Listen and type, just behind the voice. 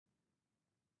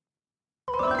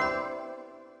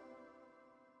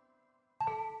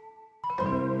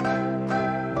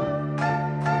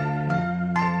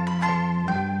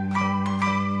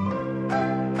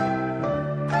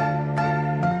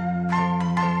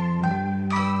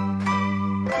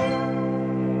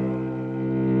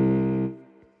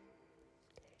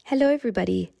Hello,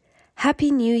 everybody.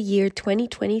 Happy New Year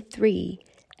 2023,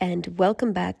 and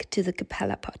welcome back to the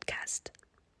Capella podcast.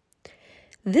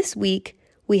 This week,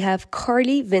 we have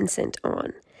Karlee Vincent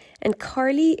on, and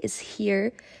Karlee is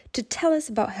here to tell us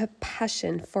about her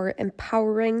passion for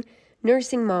empowering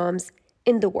nursing moms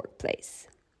in the workplace.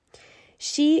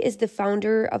 She is the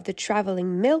founder of the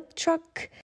Traveling Milk Truck.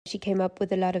 She came up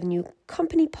with a lot of new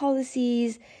company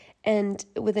policies and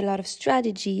with a lot of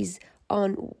strategies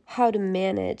on how to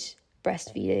manage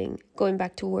breastfeeding, going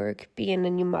back to work, being a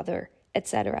new mother,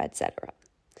 etc., etc.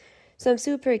 So I'm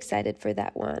super excited for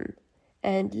that one.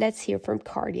 And let's hear from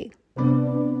Karlee.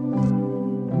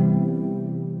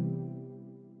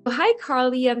 Hi,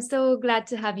 Karlee. I'm so glad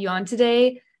to have you on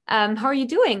today. How are you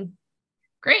doing?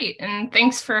 Great. And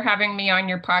thanks for having me on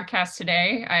your podcast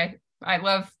today. I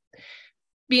love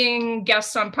being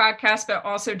guests on podcasts, but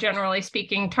also generally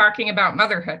speaking, talking about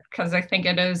motherhood, because I think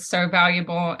it is so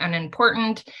valuable and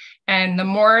important. And the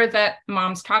more that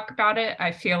moms talk about it,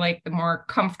 I feel like the more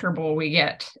comfortable we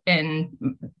get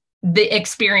in the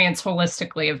experience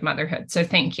holistically of motherhood. So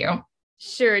thank you.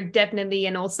 Sure, definitely.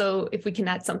 And also, if we can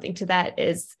add something to that,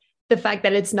 is the fact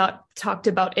that it's not talked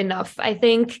about enough, I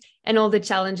think, and all the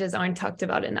challenges aren't talked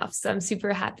about enough. So I'm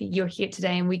super happy you're here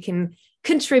today and we can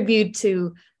contribute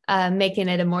to making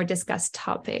it a more discussed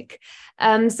topic.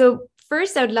 So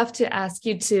first, I would love to ask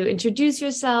you to introduce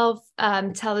yourself,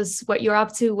 tell us what you're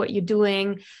up to, what you're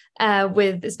doing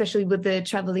especially with the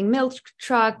Traveling Milk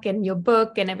Truck and your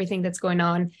book and everything that's going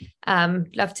on.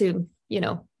 Love to,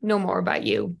 know more about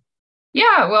you.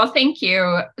 Yeah, well, thank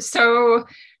you. So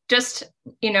just,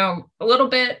 a little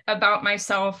bit about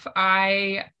myself.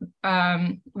 I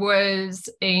was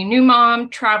a new mom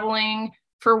traveling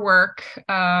for work,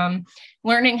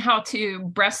 learning how to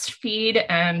breastfeed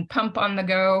and pump on the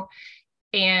go,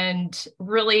 and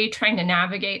really trying to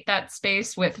navigate that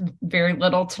space with very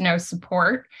little to no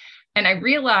support. And I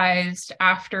realized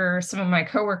after some of my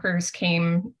coworkers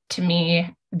came to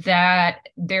me that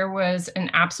there was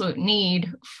an absolute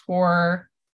need for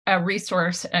a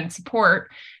resource and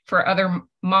support for other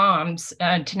moms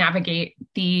to navigate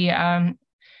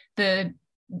the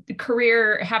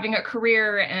career, having a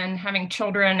career and having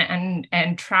children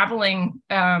and traveling,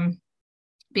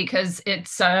 because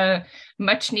it's a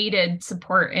much needed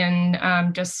support in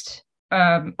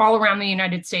all around the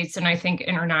United States, and I think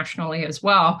internationally as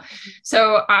well.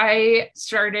 So I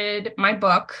started my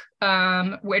book,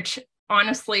 which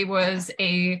honestly was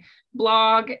a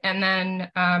blog, and then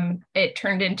it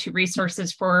turned into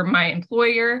resources for my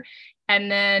employer. And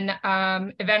then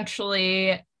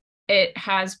eventually it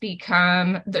has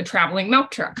become the Traveling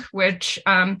Milk Truck, which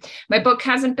my book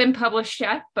hasn't been published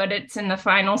yet, but it's in the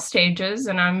final stages.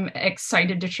 And I'm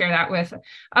excited to share that with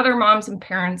other moms and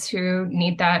parents who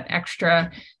need that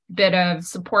extra bit of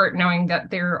support, knowing that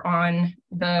they're on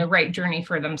the right journey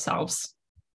for themselves.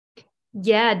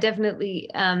 Yeah, definitely.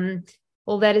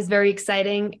 Well, that is very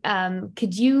exciting.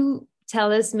 Could you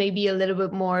tell us maybe a little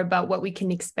bit more about what we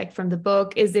can expect from the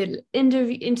book? Is it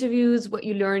interviews, what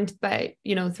you learned by,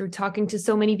 through talking to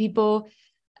so many people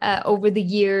over the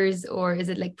years, or is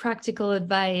it like practical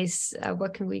advice?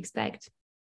 What can we expect?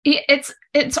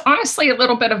 It's honestly a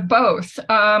little bit of both.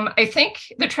 I think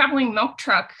the Traveling Milk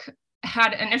Truck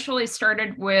had initially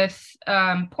started with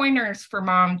pointers for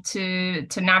mom to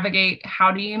navigate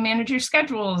how do you manage your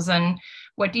schedules and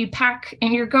what do you pack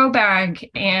in your go bag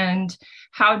and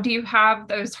how do you have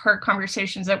those hard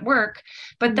conversations at work?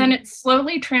 But then it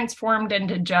slowly transformed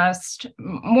into just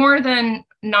more than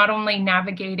not only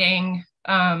navigating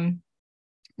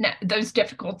those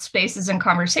difficult spaces and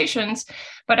conversations,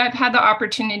 but I've had the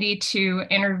opportunity to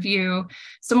interview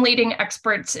some leading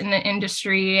experts in the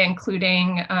industry,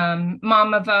 including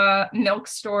Mama, Milk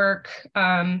Stork,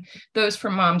 those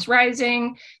from Moms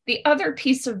Rising. The other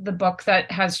piece of the book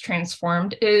that has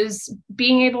transformed is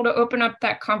being able to open up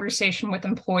that conversation with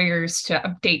employers to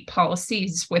update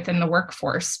policies within the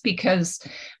workforce, because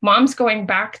moms going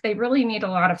back, they really need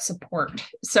a lot of support.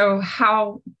 So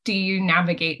how do you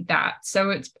navigate that? So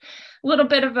it's a little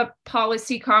bit of a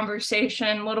policy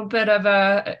conversation, a little bit of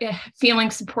a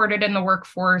feeling supported in the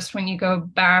workforce when you go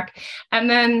back. And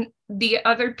then the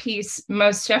other piece,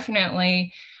 most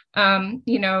definitely,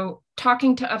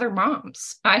 talking to other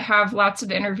moms. I have lots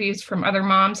of interviews from other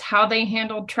moms, how they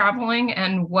handled traveling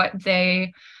and what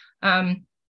they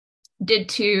did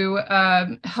to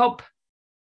help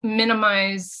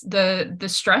minimize the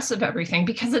stress of everything,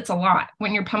 because it's a lot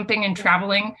when you're pumping and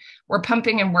traveling or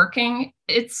pumping and working.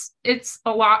 It's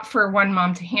a lot for one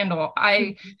mom to handle.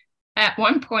 I at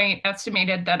one point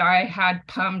estimated that I had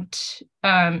pumped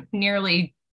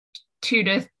nearly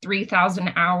to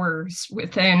 3,000 hours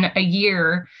within a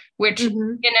year, which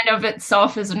in and of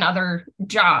itself is another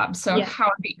job. So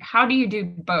how do you do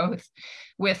both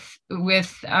with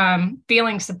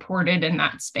feeling supported in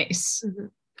that space?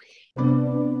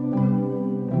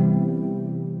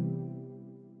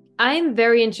 I'm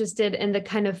very interested in the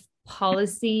kind of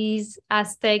policies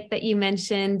aspect that you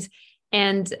mentioned.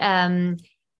 And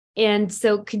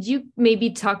so could you maybe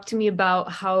talk to me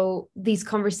about how these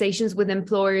conversations with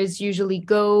employers usually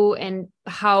go, and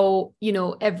how,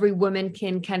 every woman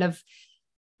can kind of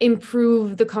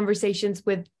improve the conversations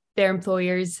with their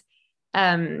employers,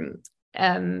 when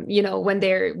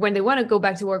they want to go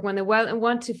back to work, when they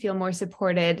want to feel more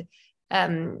supported,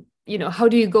 how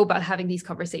do you go about having these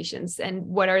conversations, and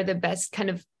what are the best kind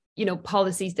of,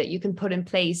 policies that you can put in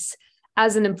place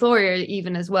as an employer,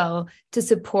 even as well, to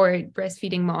support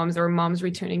breastfeeding moms or moms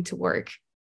returning to work?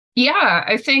 Yeah,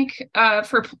 I think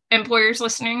for employers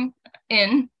listening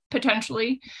in,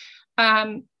 potentially,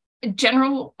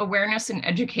 general awareness and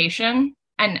education,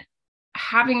 and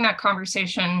having that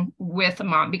conversation with a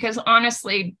mom, because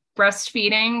honestly,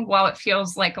 breastfeeding, while it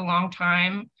feels like a long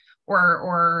time,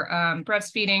 or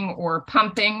breastfeeding or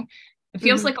pumping, it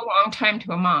feels like a long time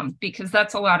to a mom, because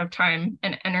that's a lot of time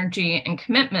and energy and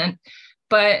commitment.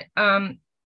 But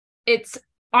it's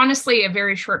honestly a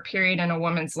very short period in a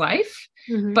woman's life.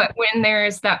 But when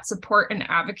there's that support and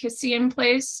advocacy in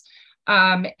place,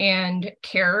 and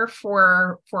care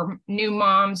for new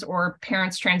moms or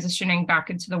parents transitioning back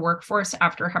into the workforce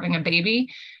after having a baby,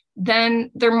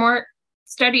 then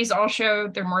studies all show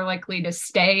they're more likely to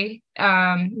stay.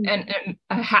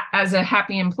 As a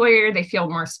happy employer, they feel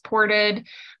more supported.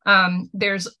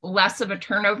 There's less of a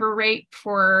turnover rate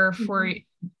for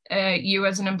you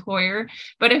as an employer.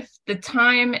 But if the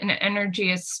time and energy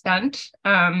is spent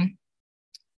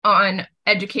on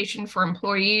education for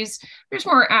employees, there's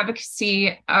more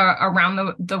advocacy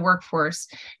around the workforce.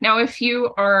 Now, if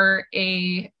you are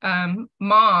a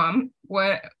mom,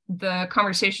 what the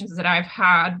conversations that I've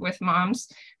had with moms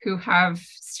who have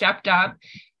stepped up,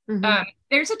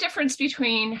 there's a difference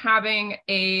between having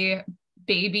a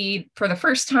baby for the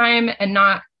first time and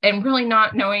really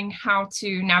not knowing how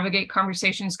to navigate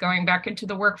conversations going back into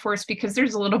the workforce, because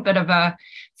there's a little bit of a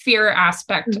fear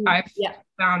aspect I've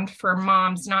found for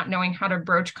moms not knowing how to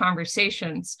broach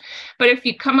conversations. But if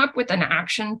you come up with an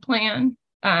action plan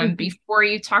before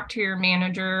you talk to your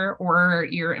manager or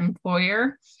your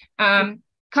employer,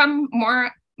 come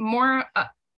more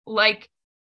like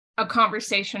a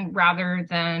conversation rather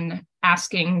than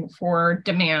asking for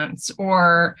demands,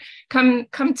 or come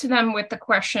to them with the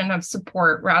question of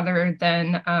support rather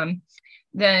than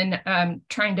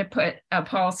trying to put a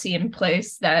policy in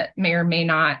place that may or may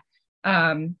not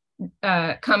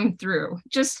come through.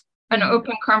 Just an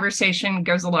open conversation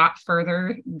goes a lot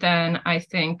further than, I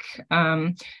think,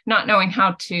 not knowing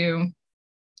how to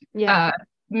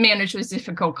manage those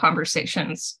difficult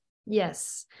conversations.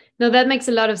 Yes. No, that makes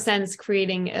a lot of sense,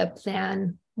 creating a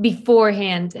plan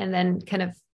beforehand and then kind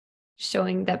of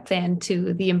showing that plan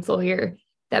to the employer.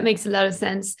 That makes a lot of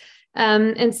sense.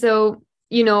 And so,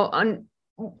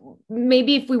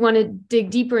 maybe if we want to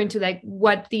dig deeper into like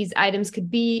what these items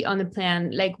could be on the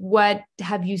plan, like what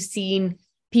have you seen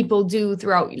people do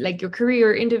throughout like your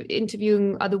career,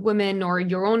 interviewing other women, or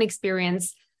your own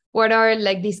experience? What are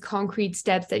like these concrete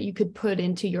steps that you could put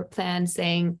into your plan,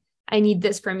 saying, I need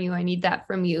this from you, I need that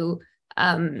from you?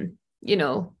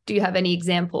 Do you have any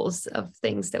examples of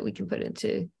things that we can put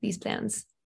into these plans?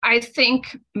 I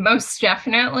think most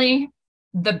definitely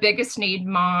the biggest need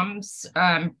moms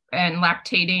and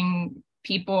lactating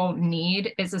people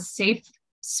need is a safe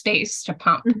space to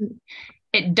pump.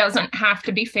 It doesn't have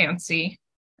to be fancy.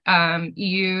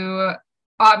 You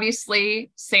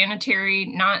obviously sanitary,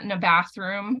 not in a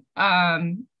bathroom,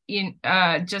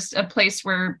 just a place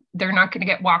where they're not going to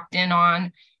get walked in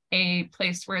on, a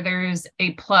place where there's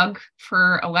a plug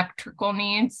for electrical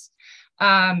needs,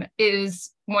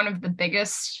 is one of the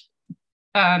biggest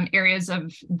areas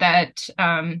of that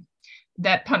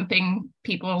pumping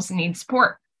people's need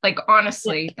support. Like,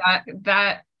 honestly,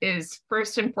 that is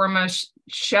first and foremost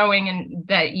showing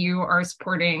that you are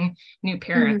supporting new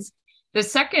parents. The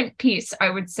second piece I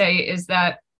would say is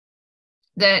that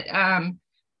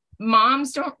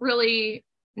moms don't really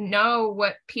know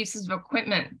what pieces of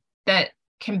equipment that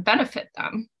can benefit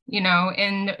them,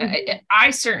 and I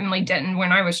certainly didn't.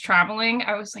 When I was traveling,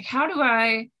 I was like, how do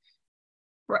I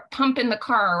pump in the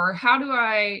car, or how do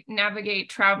I navigate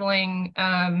traveling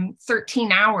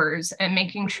 13 hours and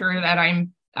making sure that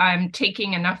I'm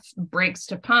taking enough breaks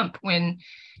to pump, when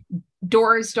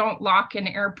doors don't lock in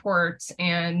airports,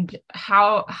 and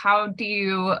how do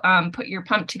you put your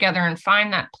pump together and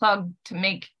find that plug to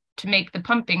make the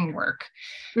pumping work.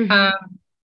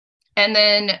 And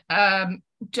then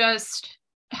just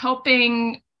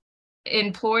helping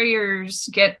employers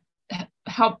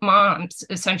help moms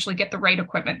essentially get the right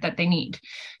equipment that they need.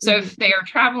 So if they are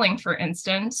traveling, for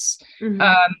instance,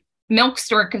 Milk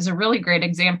Stork is a really great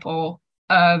example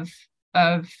of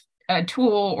a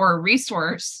tool or a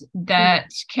resource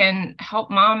that can help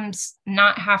moms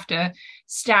not have to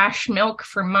stash milk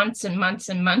for months and months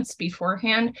and months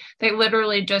beforehand. They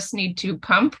literally just need to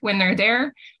pump when they're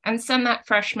there and send that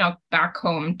fresh milk back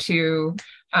home to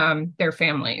their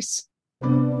families.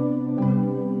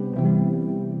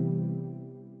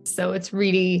 So it's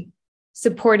really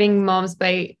supporting moms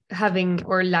by having,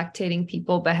 or lactating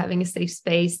people by having a safe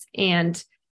space and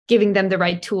giving them the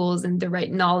right tools and the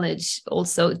right knowledge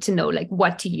also to know like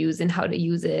what to use and how to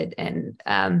use it, and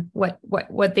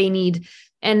what they need.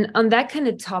 And on that kind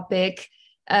of topic,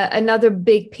 another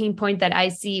big pain point that I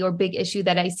see, or big issue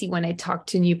that I see when I talk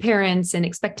to new parents and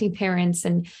expecting parents,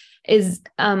 and is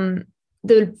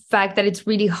the fact that it's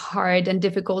really hard and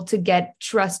difficult to get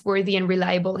trustworthy and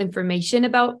reliable information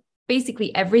about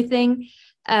basically everything.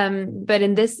 But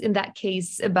in that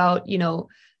case about,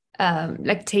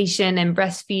 lactation and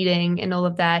breastfeeding and all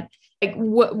of that, like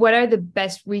what are the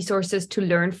best resources to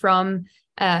learn from?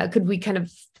 Could we kind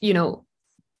of,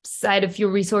 cite a few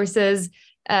resources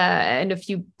and a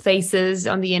few places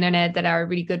on the internet that are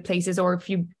really good places, or a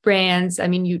few brands? I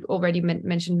mean, you already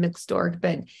mentioned Milk Stork,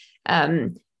 but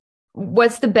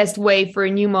what's the best way for a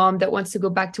new mom that wants to go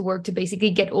back to work to basically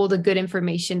get all the good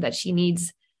information that she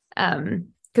needs?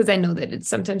 Because I know that it's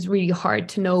sometimes really hard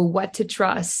to know what to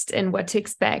trust and what to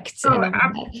expect.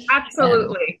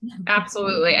 Absolutely.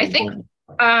 Absolutely. I think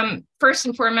first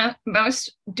and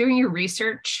foremost, doing your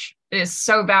research is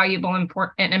so valuable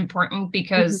and important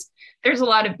because there's a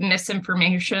lot of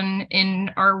misinformation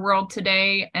in our world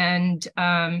today. And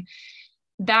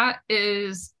that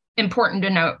is important to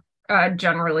note,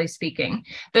 generally speaking.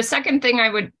 The second thing I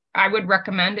would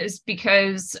recommend is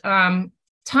because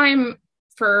time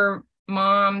for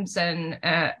moms and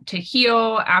to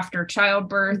heal after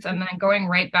childbirth and then going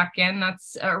right back in,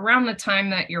 that's around the time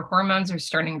that your hormones are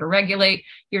starting to regulate.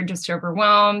 You're just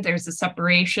overwhelmed. There's a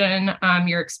separation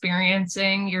you're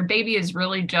experiencing. Your baby is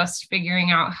really just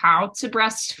figuring out how to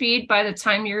breastfeed by the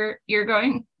time you're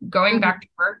going back to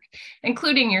work,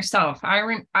 including yourself. I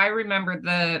remember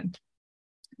that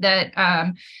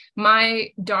my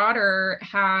daughter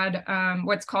had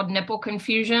what's called nipple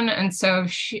confusion. And so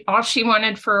all she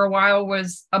wanted for a while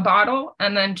was a bottle.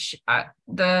 And then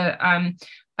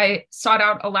I sought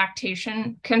out a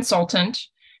lactation consultant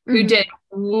who did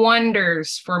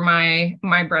wonders for my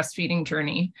breastfeeding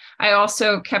journey. I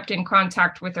also kept in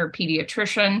contact with our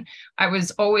pediatrician. I was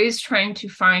always trying to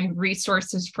find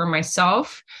resources for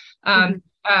myself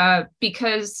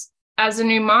because as a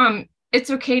new mom, it's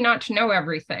okay not to know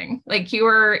everything. Like, you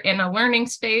are in a learning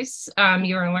space.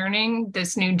 You are learning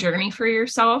this new journey for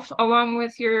yourself, along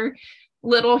with your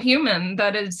little human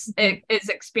that is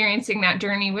experiencing that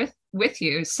journey with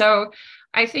you. So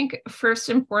I think first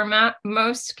and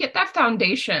foremost, get that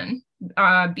foundation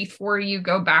before you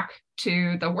go back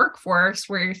to the workforce,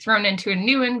 where you're thrown into a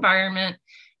new environment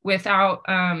without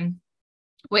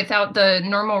the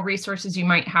normal resources you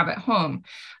might have at home.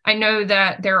 I know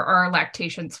that there are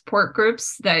lactation support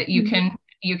groups that you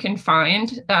can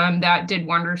find that did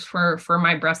wonders for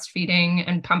my breastfeeding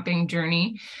and pumping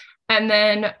journey. And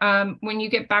then when you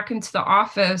get back into the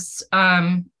office,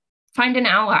 find an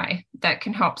ally that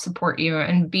can help support you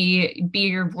and be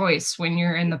your voice when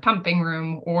you're in the pumping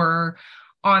room or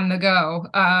on the go,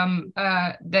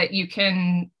 that you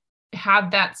can have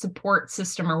that support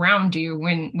system around you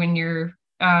when you're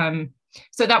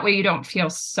so that way you don't feel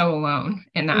so alone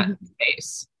in that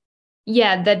space.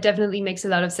 Yeah, that definitely makes a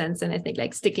lot of sense. And I think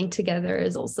like sticking together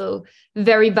is also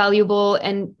very valuable.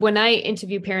 And when I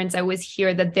interview parents, I always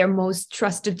hear that their most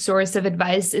trusted source of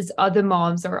advice is other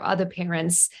moms or other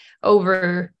parents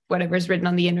over whatever's written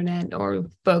on the internet or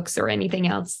books or anything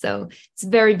else. So it's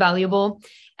very valuable.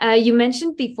 You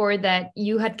mentioned before that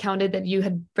you had counted that you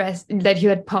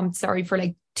had pumped, for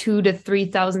like 2,000 to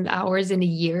 3,000 hours in a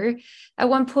year at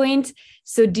one point.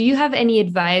 So do you have any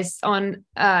advice on,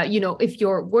 if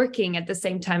you're working at the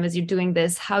same time as you're doing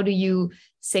this, how do you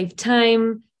save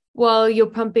time while you're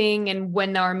pumping, and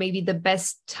when are maybe the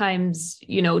best times,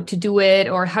 to do it,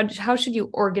 or how should you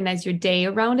organize your day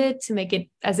around it to make it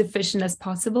as efficient as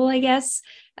possible, I guess?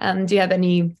 Do you have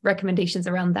any recommendations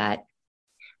around that?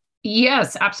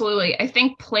 Yes, absolutely. I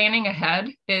think planning ahead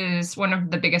is one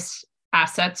of the biggest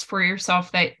assets for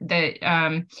yourself that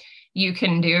you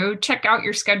can do. Check out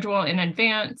your schedule in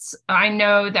advance. I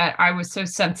know that I was so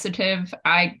sensitive.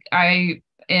 I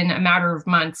in a matter of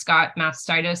months got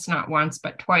mastitis, not once,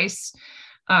 but twice.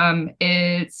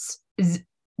 It's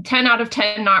 10 out of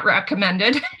 10 not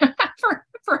recommended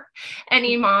for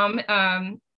any mom.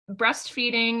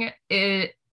 Breastfeeding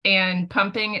and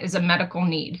pumping is a medical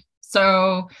need.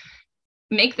 So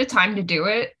make the time to do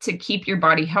it, to keep your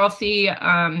body healthy,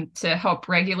 to help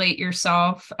regulate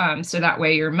yourself, so that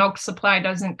way your milk supply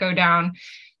doesn't go down.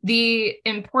 The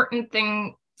important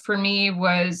thing for me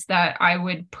was that I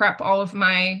would prep all of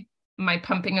my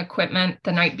pumping equipment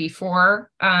the night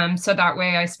before. So that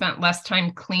way I spent less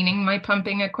time cleaning my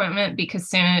pumping equipment, because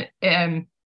sanitizing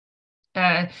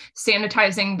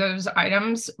those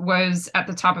items was at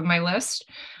the top of my list.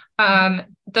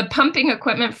 The pumping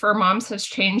equipment for moms has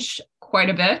changed quite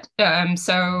a bit.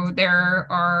 So there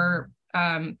are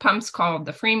pumps called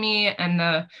the Freemie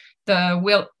and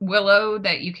the Willow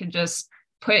that you could just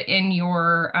put in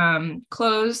your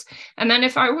clothes. And then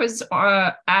if I was if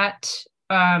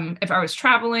I was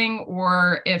traveling,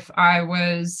 or if I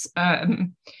was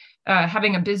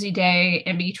having a busy day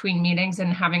in between meetings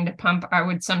and having to pump, I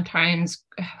would sometimes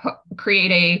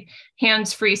create a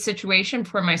hands-free situation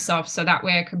for myself, so that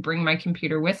way I could bring my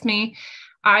computer with me.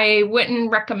 I wouldn't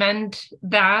recommend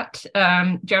that,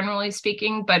 generally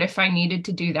speaking, but if I needed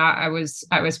to do that, I was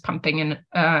pumping in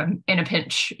a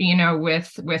pinch,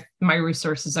 with my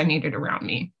resources I needed around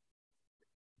me.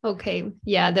 Okay.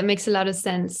 Yeah, that makes a lot of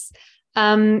sense.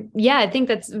 I think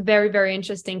that's very, very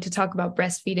interesting to talk about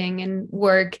breastfeeding and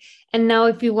work. And now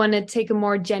if you want to take a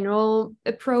more general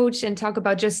approach and talk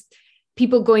about just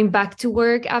people going back to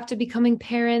work after becoming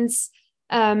parents,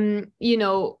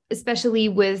 especially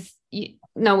with,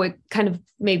 now we're kind of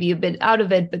maybe a bit out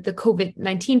of it, but the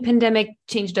COVID-19 pandemic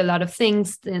changed a lot of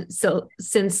things. So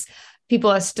since people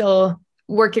are still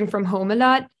working from home a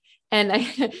lot, and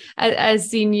I've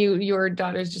seen your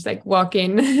daughter's just like walk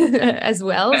in as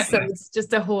well. So it's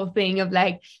just a whole thing of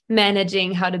like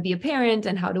managing how to be a parent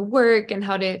and how to work and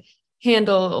how to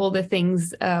handle all the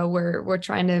things we're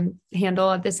trying to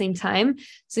handle at the same time.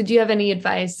 So do you have any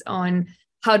advice on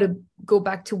how to go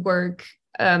back to work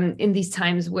in these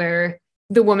times where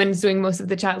the woman's doing most of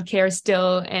the childcare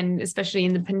still, and especially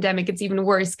in the pandemic, it's even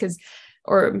worse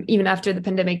or even after the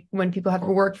pandemic, when people have to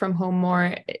work from home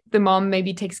more, the mom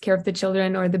maybe takes care of the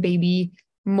children or the baby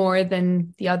more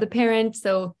than the other parent.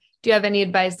 So do you have any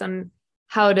advice on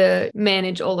how to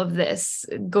manage all of this,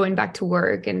 going back to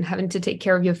work and having to take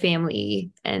care of your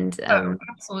family? And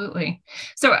absolutely.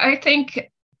 So I think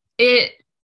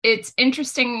it's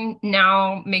interesting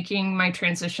now, making my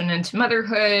transition into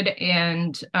motherhood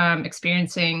and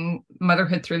experiencing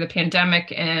motherhood through the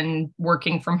pandemic and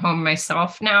working from home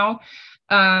myself now.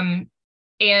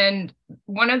 And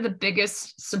one of the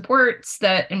biggest supports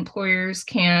that employers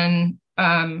can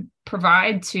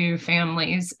provide to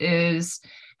families is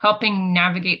helping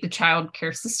navigate the child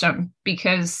care system,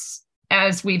 because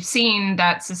as we've seen,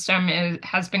 that system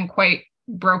has been quite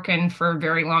broken for a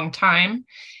very long time.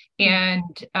 And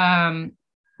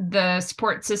the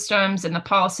support systems and the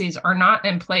policies are not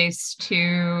in place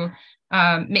to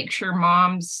make sure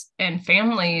moms and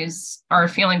families are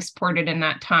feeling supported in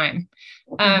that time.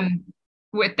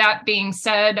 With that being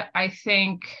said, I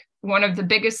think one of the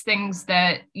biggest things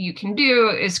that you can do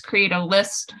is create a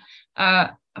list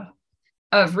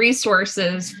of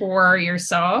resources for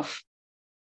yourself.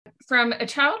 From a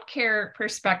childcare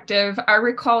perspective, I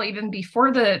recall even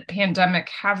before the pandemic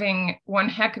having one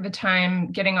heck of a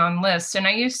time getting on lists. And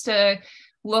I used to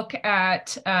look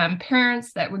at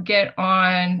parents that would get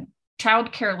on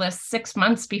childcare lists 6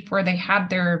 months before they had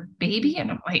their baby. And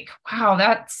I'm like, wow,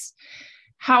 that's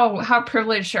how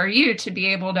privileged are you to be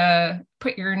able to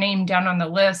put your name down on the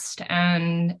list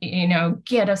and,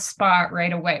 get a spot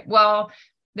right away. Well,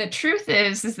 the truth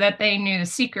is that they knew the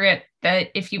secret that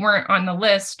if you weren't on the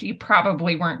list, you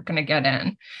probably weren't going to get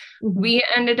in. We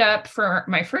ended up, for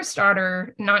my first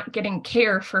daughter, not getting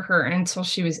care for her until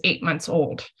she was 8 months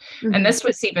old. And this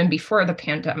was even before the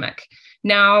pandemic.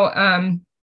 Now,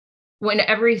 when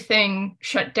everything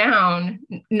shut down,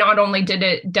 not only did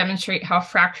it demonstrate how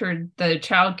fractured the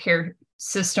childcare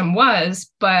system was,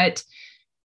 but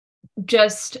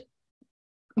just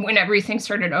when everything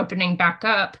started opening back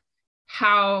up,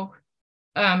 how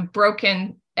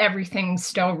broken everything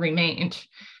still remained.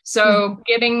 So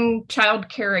getting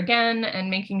childcare again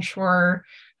and making sure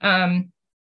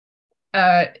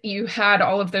you had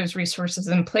all of those resources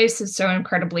in place is so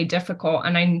incredibly difficult.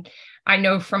 And I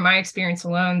know from my experience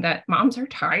alone that moms are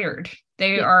tired.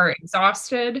 They are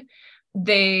exhausted.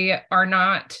 they are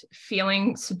not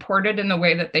feeling supported in the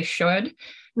way that they should.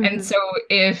 Mm-hmm. And so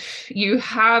if you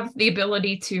have the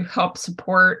ability to help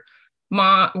support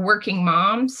working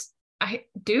moms, I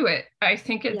do it. I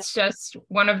think it's just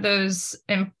one of those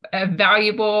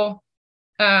valuable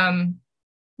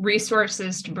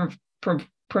resources to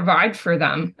provide for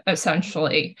them,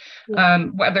 essentially,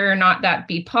 whether or not that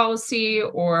be policy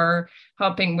or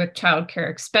helping with childcare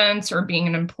expense or being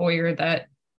an employer that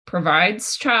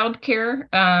provides childcare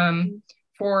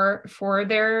for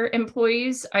their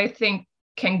employees, I think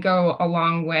can go a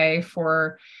long way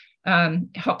for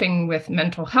helping with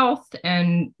mental health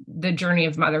and the journey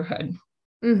of motherhood.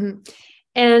 Mm-hmm.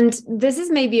 And this is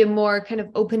maybe a more kind of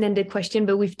open-ended question,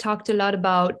 but we've talked a lot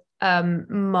about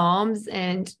moms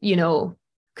and,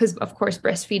 because of course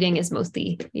breastfeeding is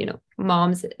mostly,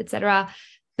 moms, etc.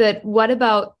 But what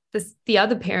about the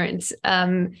other parents?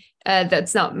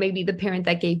 That's not maybe the parent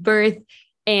that gave birth.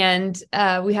 And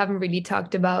we haven't really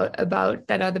talked about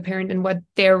that other parent and what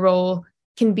their role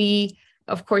can be.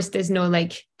 Of course, there's no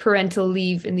like parental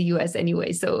leave in the US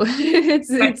anyway. So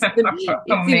it's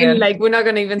even like, we're not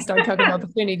going to even start talking about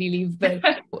paternity leave, but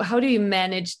how do you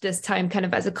manage this time kind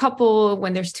of as a couple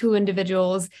when there's two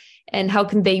individuals, and how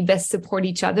can they best support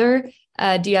each other?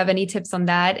 Do you have any tips on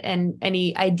that and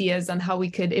any ideas on how we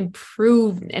could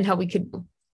improve and how we could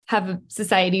have a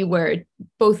society where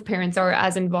both parents are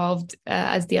as involved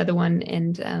as the other one?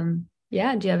 And do you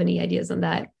have any ideas on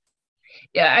that?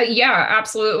 Yeah,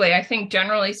 absolutely. I think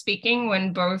generally speaking,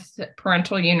 when both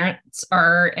parental units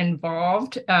are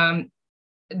involved, the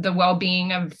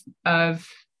well-being of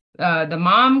the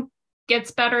mom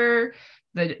gets better.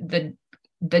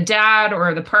 The dad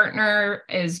or the partner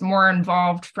is more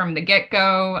involved from the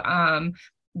get-go.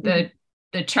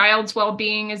 The child's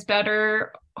well-being is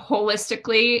better.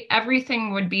 Holistically,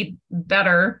 everything would be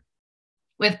better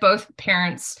with both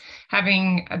parents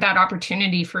having that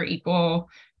opportunity for equal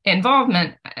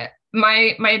involvement.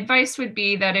 My advice would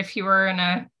be that if you are in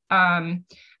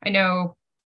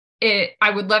I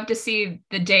would love to see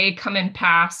the day come and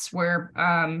pass where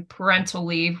parental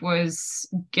leave was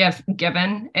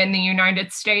given in the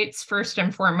United States, first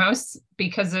and foremost,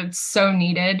 because it's so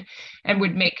needed and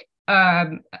would make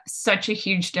such a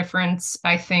huge difference,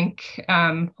 I think,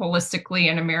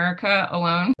 holistically in America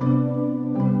alone.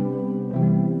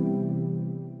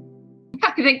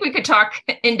 I think we could talk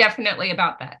indefinitely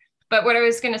about that. But what I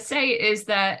was going to say is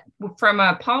that from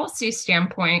a policy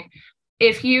standpoint,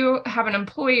 if you have an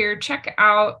employer, check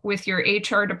out with your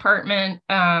HR department,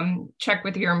 check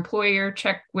with your employer,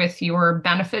 check with your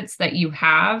benefits that you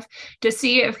have to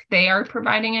see if they are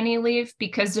providing any leave,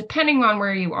 because depending on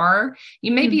where you are,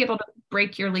 you may be able to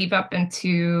break your leave up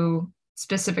into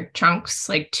specific chunks,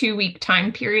 like 2-week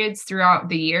time periods throughout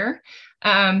the year.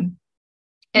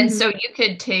 And so you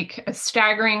could take a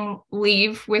staggering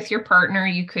leave with your partner.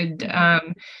 You could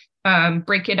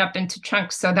break it up into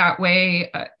chunks so that way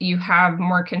you have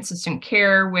more consistent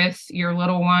care with your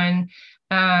little one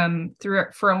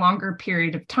for a longer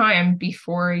period of time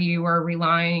before you are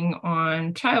relying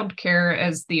on childcare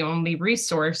as the only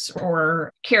resource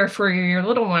or care for your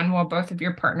little one while both of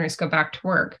your partners go back to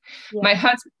work.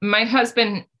 Yeah. My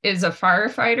husband is a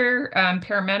firefighter,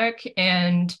 paramedic,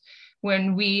 and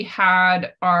when we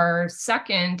had our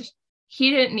second, he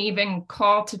didn't even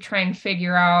call to try and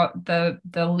figure out the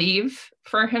leave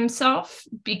for himself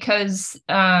because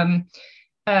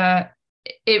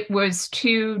it was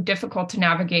too difficult to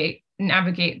navigate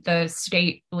the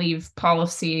state leave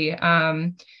policy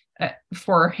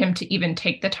for him to even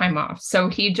take the time off. So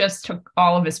he just took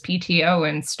all of his PTO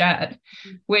instead,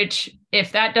 which,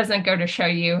 if that doesn't go to show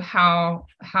you how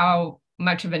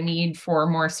much of a need for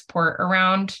more support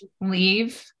around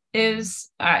leave is,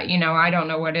 I don't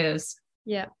know what is.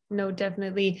 Yeah, no,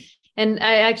 definitely. And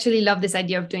I actually love this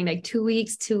idea of doing like 2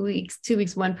 weeks,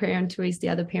 one parent, 2 weeks, the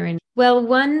other parent. Well,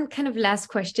 one kind of last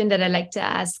question that I like to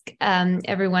ask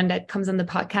everyone that comes on the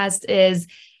podcast is,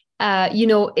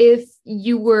 if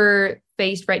you were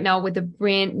faced right now with a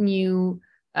brand new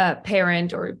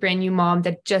parent or a brand new mom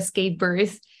that just gave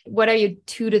birth, what are your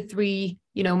 2 to 3,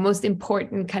 most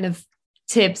important kind of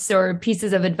tips or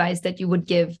pieces of advice that you would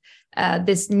give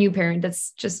this new parent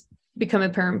that's just become a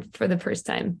parent for the first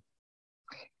time?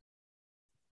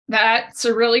 That's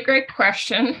a really great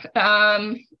question.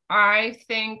 I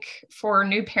think for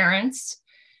new parents,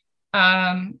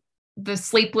 the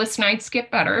sleepless nights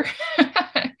get better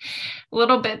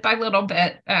little bit by little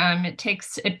bit. It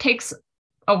takes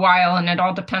a while, and it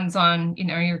all depends on,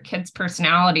 your kid's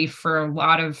personality for a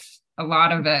lot of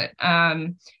it.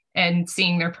 And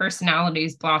seeing their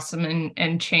personalities blossom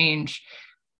and change.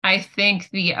 I think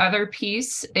the other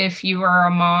piece, if you are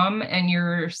a mom and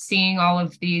you're seeing all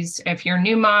of these, if you're a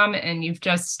new mom and you've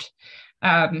just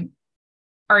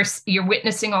you're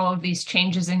witnessing all of these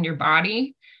changes in your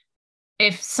body,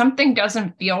 if something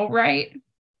doesn't feel right,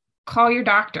 call your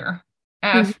doctor.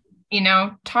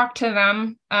 Talk to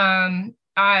them.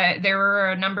 There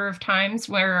were a number of times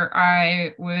where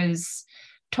I was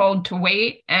told to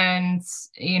wait, and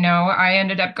I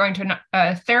ended up going to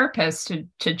a therapist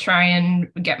to try and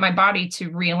get my body to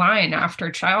realign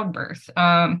after childbirth.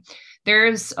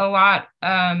 There's a lot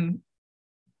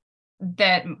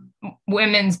that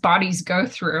women's bodies go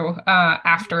through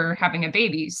after having a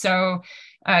baby. So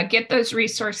get those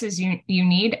resources you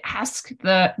need. Ask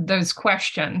those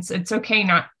questions. It's okay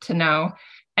not to know.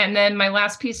 And then my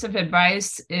last piece of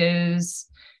advice is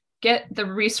get the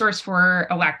resource for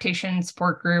a lactation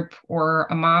support group or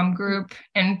a mom group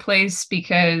in place,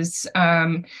 because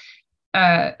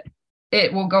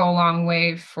it will go a long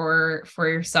way for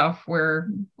yourself, where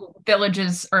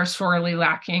villages are sorely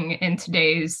lacking in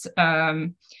today's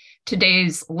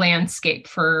landscape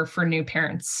for new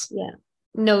parents. Yeah,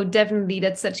 no, definitely.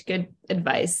 That's such good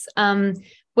advice.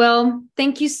 Well,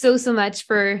 thank you so much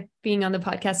for being on the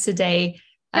podcast today.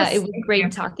 Yes, it was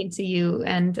great talking to you.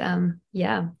 And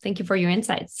thank you for your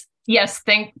insights. Yes.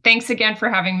 Thanks again for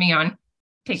having me on.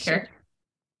 Take care.